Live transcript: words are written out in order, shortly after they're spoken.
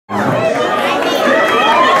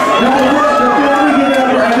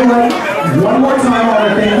one more time, I want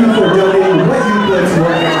to thank you for donating what you could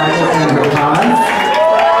towards the Michael Chamber cause.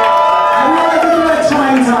 I realize it's a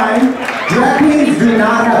trying time. Drag queens do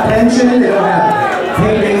not have pension, they don't have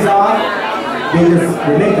paid days off. They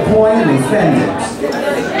make the coin and they spend it.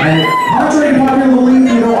 And contrary to popular belief,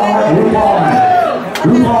 we don't all have RuPaul money.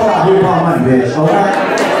 RuPaul got RuPaul money, bitch, okay?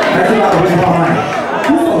 That's about RuPaul money.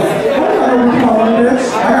 RuPaul money, bitch?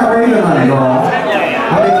 I got regular money, girl.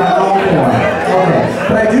 I make my own coin. Okay,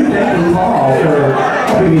 but I do thank RuPaul for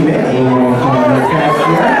helping me make a little more coin this past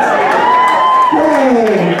year.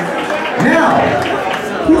 Yay! Now,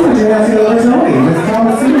 he's going to ask you over Tony, Miss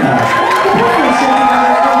Thomasina.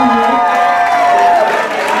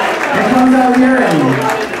 And comes out here and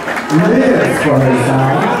lives for her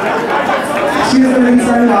sound. She's going to be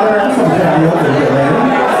starting out her own patio a little bit later.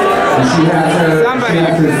 And she has her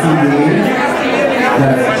CD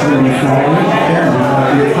that she's going to be selling.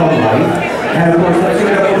 It's called Life. And of course, let's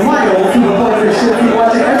give it up for Myles, who reports this shit you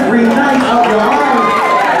watch every night of your life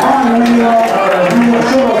on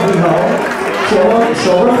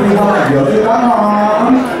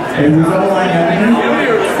Showgirls.com. And who's on the line, Anthony?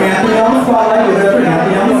 Anthony on the spotlight. Give it up for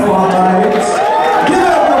Anthony on the spotlight. Give it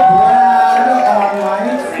up for Brad online.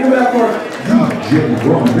 Give it up for DJ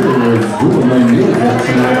Wonders doing my music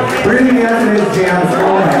tonight. We're going to be answering his jams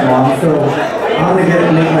all night long, so I'm going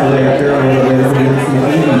to make my way up there a little bit. We're going to see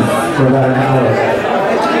Eames for about an hour.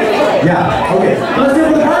 Yeah, okay. Let's do it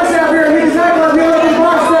for the park staff here. Micky's nightclub. Give it up for the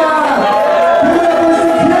park staff. Give it up for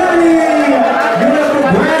security. Give it up for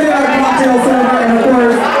Brandon, our cocktail server. And of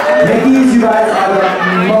course, Mickey's, you guys are the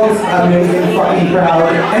most amazing fucking crowd.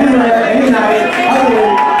 Anywhere, any night. Okay.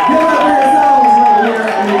 Give it up for yourselves right here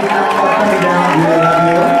at Micky's nightclub coming down. We love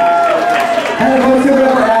you. And of course, give it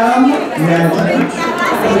up for Adam, manager.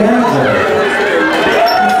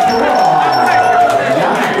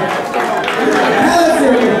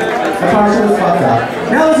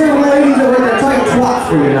 Now let's hear the ladies that wear their tight twats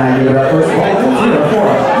for you tonight. Give it up first of all. Let's hear it for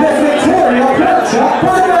Miss Victoria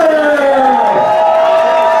Percha.